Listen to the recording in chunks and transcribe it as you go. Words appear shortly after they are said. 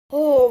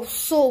Oh,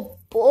 so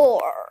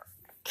bored.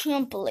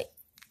 Can't believe.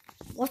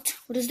 What?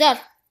 What is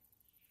that?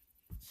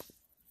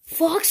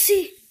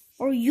 Foxy,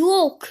 are you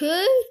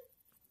okay?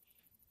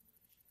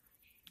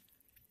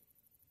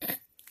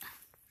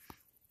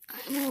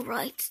 I'm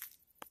alright.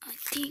 I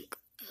think.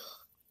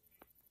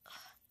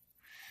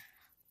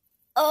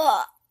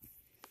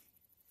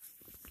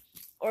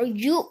 Are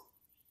you?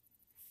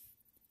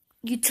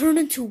 You turned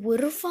into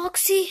Withered,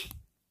 Foxy?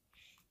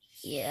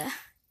 Yeah.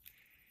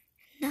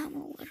 Now I'm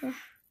a Withered.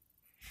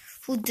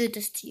 Who did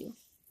this to you?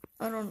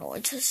 I don't know. I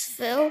just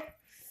fell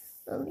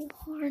really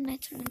hard and I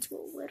turned into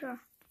a Withered.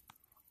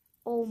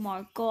 Oh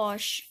my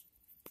gosh.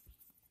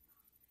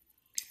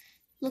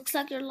 Looks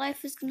like your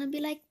life is gonna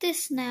be like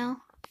this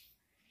now.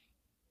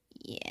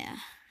 Yeah.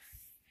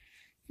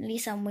 At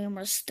least I'm way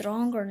more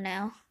stronger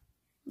now.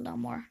 A lot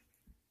more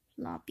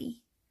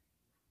floppy.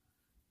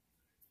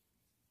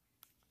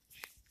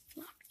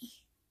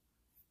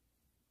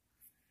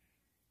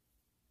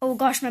 Oh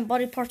gosh, my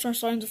body parts are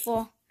starting to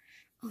fall.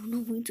 Oh no,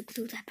 we need to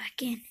glue that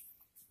back in.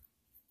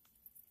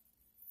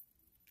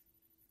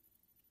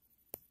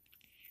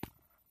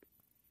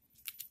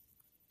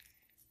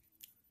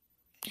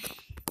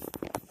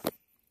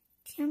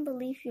 Can't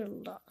believe you're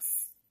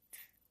lost.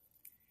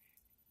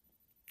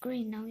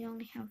 Great, now we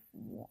only have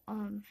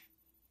now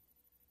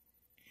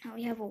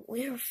we have a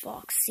Withered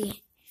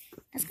Foxy.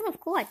 That's kind of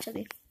cool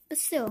actually. But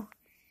still,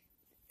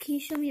 can you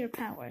show me your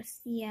powers?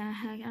 Yeah,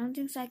 I don't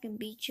think so I can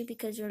beat you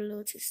because you're a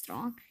little too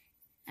strong.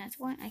 That's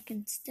why I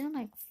can still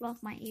like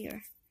fluff my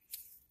ear.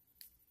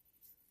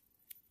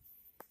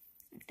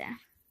 Like that.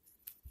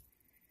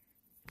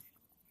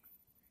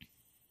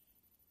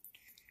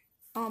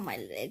 Oh, my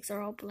legs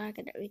are all black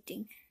and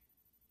everything.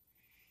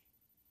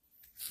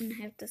 And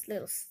I have this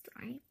little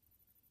stripe.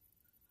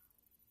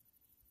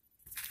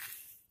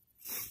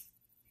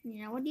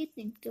 Yeah, what do you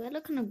think? Do I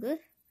look kind of good?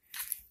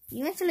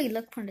 You actually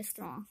look pretty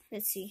strong.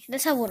 Let's see.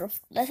 Let's have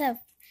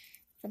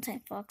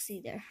Funtime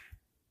Foxy there.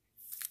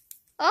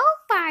 Oh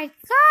my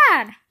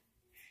god!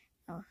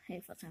 Oh,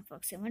 hey Funtime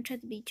Foxy, I'm gonna try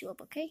to beat you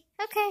up, okay?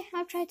 Okay,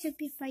 I'll try to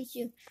fight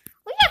you.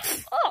 Oh yeah!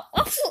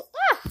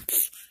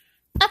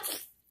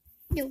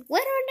 You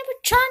Withered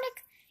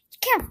animatronic! You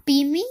can't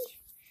beat me!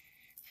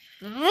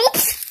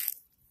 Oops!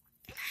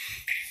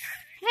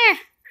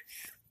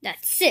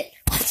 That's it.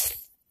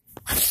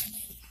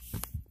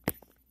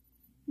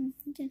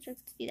 Didn't expect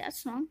it to be that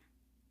strong.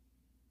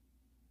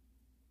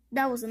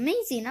 That was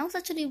amazing. I was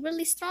actually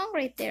really strong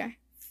right there.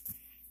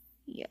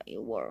 Yeah,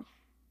 you were.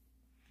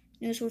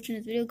 Thanks for watching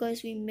this video,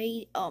 guys. We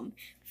made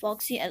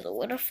Foxy as a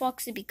Withered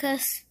Foxy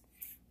because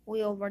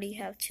we already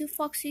have 2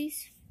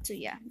 Foxies. So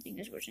yeah,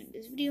 thanks for watching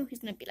this video. He's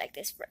gonna be like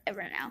this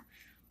forever now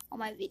on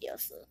my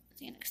videos. So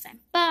see you next time.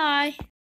 Bye.